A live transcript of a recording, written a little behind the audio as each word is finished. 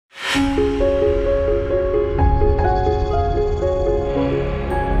Hello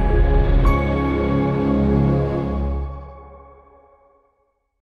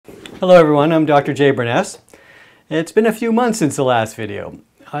everyone, I'm Dr. Burness. It's been a few months since the last video.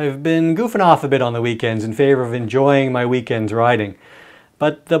 I've been goofing off a bit on the weekends in favor of enjoying my weekends riding.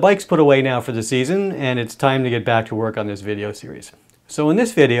 But the bike's put away now for the season and it's time to get back to work on this video series. So in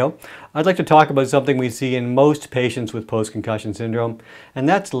this video, I'd like to talk about something we see in most patients with post-concussion syndrome, and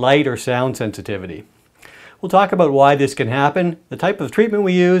that's light or sound sensitivity. We'll talk about why this can happen, the type of treatment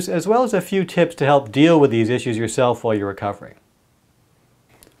we use, as well as a few tips to help deal with these issues yourself while you're recovering.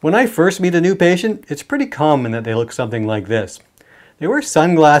 When I first meet a new patient, it's pretty common that they look something like this. They wear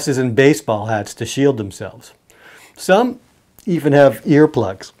sunglasses and baseball hats to shield themselves. Some even have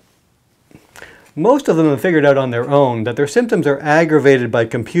earplugs. Most of them have figured out on their own that their symptoms are aggravated by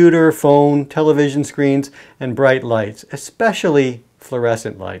computer, phone, television screens, and bright lights, especially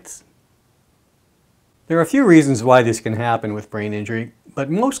fluorescent lights. There are a few reasons why this can happen with brain injury, but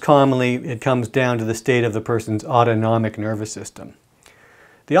most commonly it comes down to the state of the person's autonomic nervous system.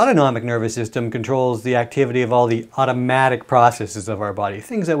 The autonomic nervous system controls the activity of all the automatic processes of our body,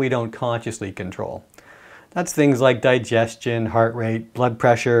 things that we don't consciously control. That's things like digestion, heart rate, blood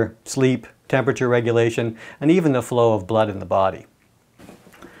pressure, sleep, temperature regulation, and even the flow of blood in the body.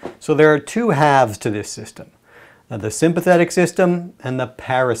 So there are two halves to this system, the sympathetic system and the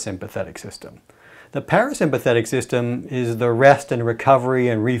parasympathetic system. The parasympathetic system is the rest and recovery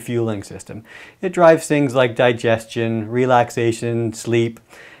and refueling system. It drives things like digestion, relaxation, sleep,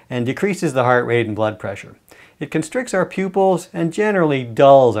 and decreases the heart rate and blood pressure. It constricts our pupils and generally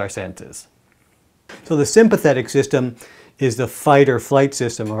dulls our senses. So the sympathetic system is the fight or flight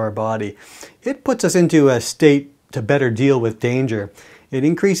system of our body. It puts us into a state to better deal with danger. It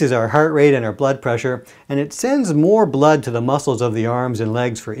increases our heart rate and our blood pressure, and it sends more blood to the muscles of the arms and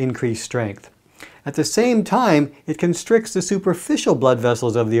legs for increased strength. At the same time, it constricts the superficial blood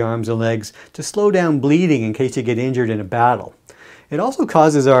vessels of the arms and legs to slow down bleeding in case you get injured in a battle. It also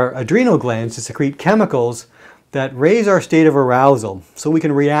causes our adrenal glands to secrete chemicals that raise our state of arousal so we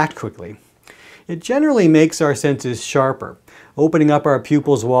can react quickly. It generally makes our senses sharper, opening up our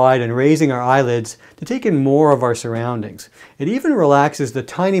pupils wide and raising our eyelids to take in more of our surroundings. It even relaxes the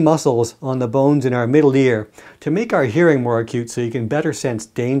tiny muscles on the bones in our middle ear to make our hearing more acute so you can better sense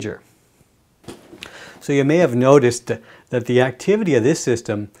danger. So you may have noticed that the activity of this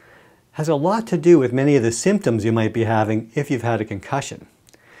system has a lot to do with many of the symptoms you might be having if you've had a concussion.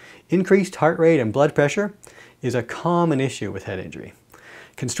 Increased heart rate and blood pressure is a common issue with head injury.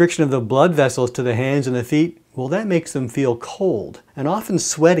 Constriction of the blood vessels to the hands and the feet, well, that makes them feel cold and often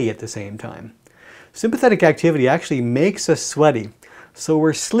sweaty at the same time. Sympathetic activity actually makes us sweaty, so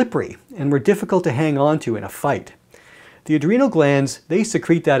we're slippery and we're difficult to hang on to in a fight. The adrenal glands, they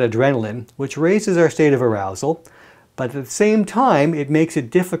secrete that adrenaline, which raises our state of arousal, but at the same time, it makes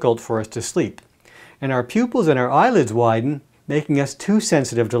it difficult for us to sleep. And our pupils and our eyelids widen, making us too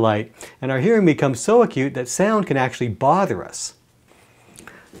sensitive to light, and our hearing becomes so acute that sound can actually bother us.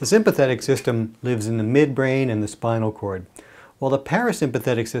 The sympathetic system lives in the midbrain and the spinal cord, while the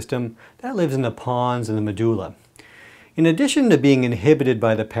parasympathetic system, that lives in the pons and the medulla. In addition to being inhibited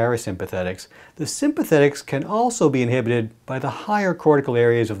by the parasympathetics, the sympathetics can also be inhibited by the higher cortical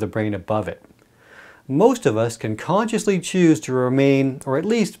areas of the brain above it. Most of us can consciously choose to remain, or at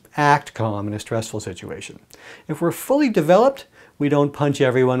least act calm in a stressful situation. If we're fully developed, we don't punch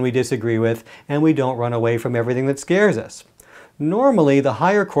everyone we disagree with, and we don't run away from everything that scares us. Normally, the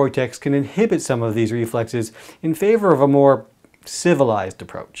higher cortex can inhibit some of these reflexes in favor of a more civilized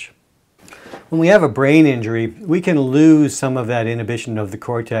approach. When we have a brain injury, we can lose some of that inhibition of the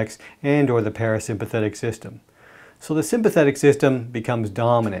cortex and/or the parasympathetic system. So the sympathetic system becomes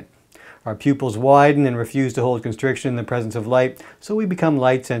dominant. Our pupils widen and refuse to hold constriction in the presence of light, so we become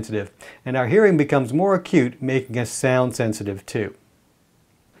light sensitive, and our hearing becomes more acute, making us sound sensitive too.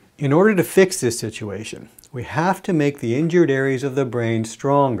 In order to fix this situation, we have to make the injured areas of the brain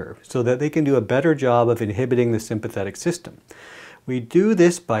stronger so that they can do a better job of inhibiting the sympathetic system. We do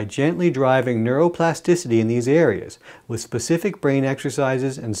this by gently driving neuroplasticity in these areas with specific brain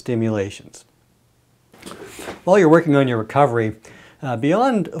exercises and stimulations. While you're working on your recovery,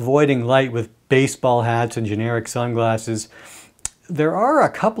 beyond avoiding light with baseball hats and generic sunglasses, there are a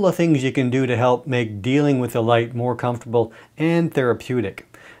couple of things you can do to help make dealing with the light more comfortable and therapeutic.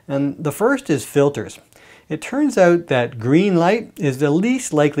 And the first is filters. It turns out that green light is the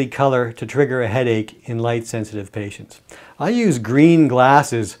least likely color to trigger a headache in light-sensitive patients. I use green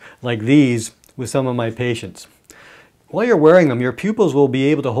glasses like these with some of my patients. While you're wearing them, your pupils will be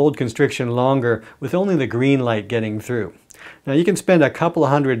able to hold constriction longer with only the green light getting through. Now you can spend a couple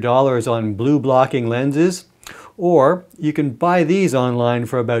of $100s on blue blocking lenses, or you can buy these online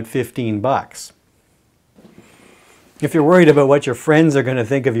for about 15 bucks. If you're worried about what your friends are going to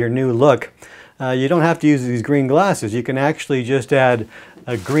think of your new look, you don't have to use these green glasses. You can actually just add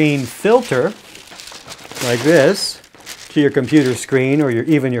a green filter like this to your computer screen or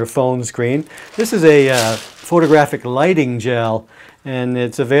even your phone screen. This is a photographic lighting gel, and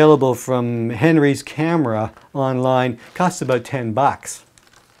it's available from Henry's Camera online. Costs about 10 bucks.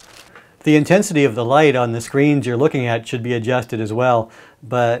 The intensity of the light on the screens you're looking at should be adjusted as well,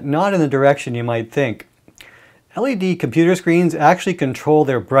 but not in the direction you might think. LED computer screens actually control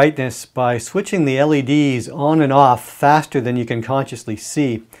their brightness by switching the LEDs on and off faster than you can consciously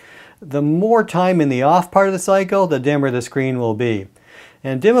see. The more time in the off part of the cycle, the dimmer the screen will be.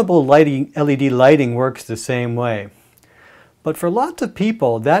 And dimmable LED lighting works the same way. But for lots of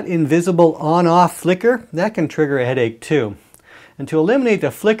people, that invisible on-off flicker, that can trigger a headache too. And to eliminate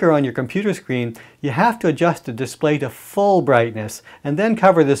the flicker on your computer screen, you have to adjust the display to full brightness and then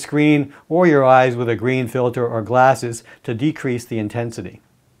cover the screen or your eyes with a green filter or glasses to decrease the intensity.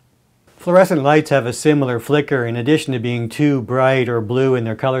 Fluorescent lights have a similar flicker in addition to being too bright or blue in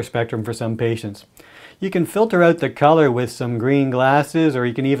their color spectrum for some patients. You can filter out the color with some green glasses, or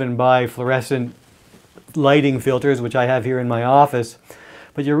you can even buy fluorescent lighting filters, which I have here in my office,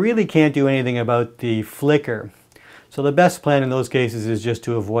 but you really can't do anything about the flicker. So the best plan in those cases is just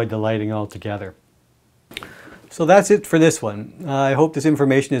to avoid the lighting altogether. So that's it for this one. I hope this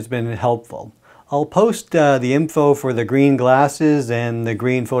information has been helpful. I'll post the info for the green glasses and the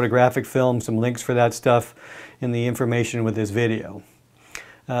green photographic film, some links for that stuff in the information with this video.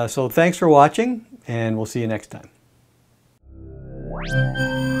 So thanks for watching, and we'll see you next time.